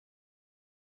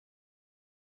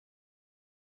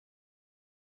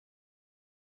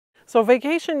So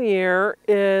vacation year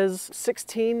is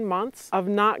 16 months of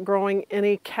not growing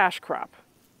any cash crop.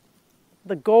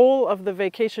 The goal of the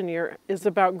vacation year is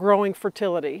about growing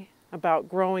fertility, about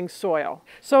growing soil.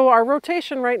 So our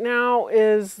rotation right now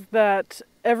is that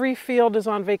every field is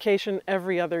on vacation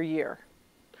every other year.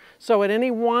 So at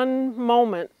any one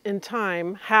moment in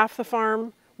time, half the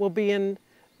farm will be in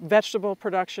vegetable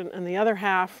production and the other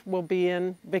half will be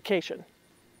in vacation.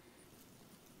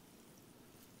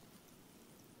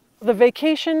 The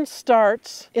vacation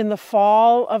starts in the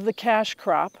fall of the cash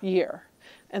crop year,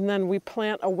 and then we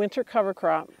plant a winter cover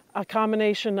crop, a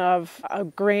combination of a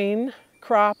grain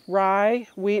crop, rye,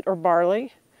 wheat, or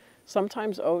barley,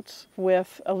 sometimes oats,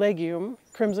 with a legume.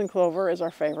 Crimson clover is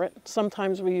our favorite.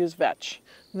 Sometimes we use vetch.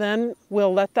 Then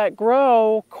we'll let that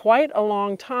grow quite a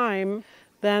long time.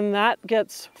 Then that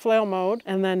gets flail mowed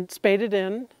and then spaded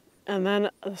in, and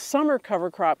then a summer cover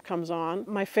crop comes on.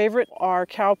 My favorite are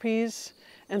cowpeas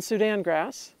and Sudan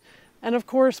grass. And of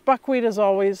course, buckwheat is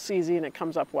always easy and it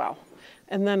comes up well.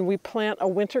 And then we plant a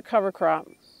winter cover crop.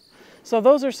 So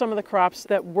those are some of the crops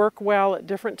that work well at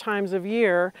different times of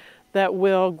year that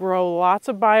will grow lots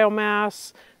of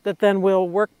biomass, that then will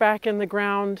work back in the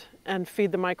ground and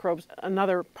feed the microbes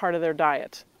another part of their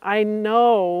diet. I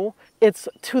know it's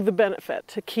to the benefit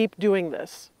to keep doing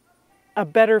this. A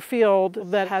better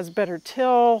field that has better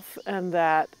tilth and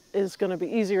that is going to be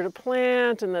easier to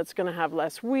plant and that's going to have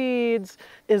less weeds,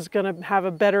 is going to have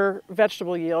a better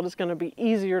vegetable yield, is going to be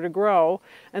easier to grow.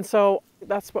 And so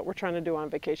that's what we're trying to do on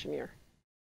vacation year.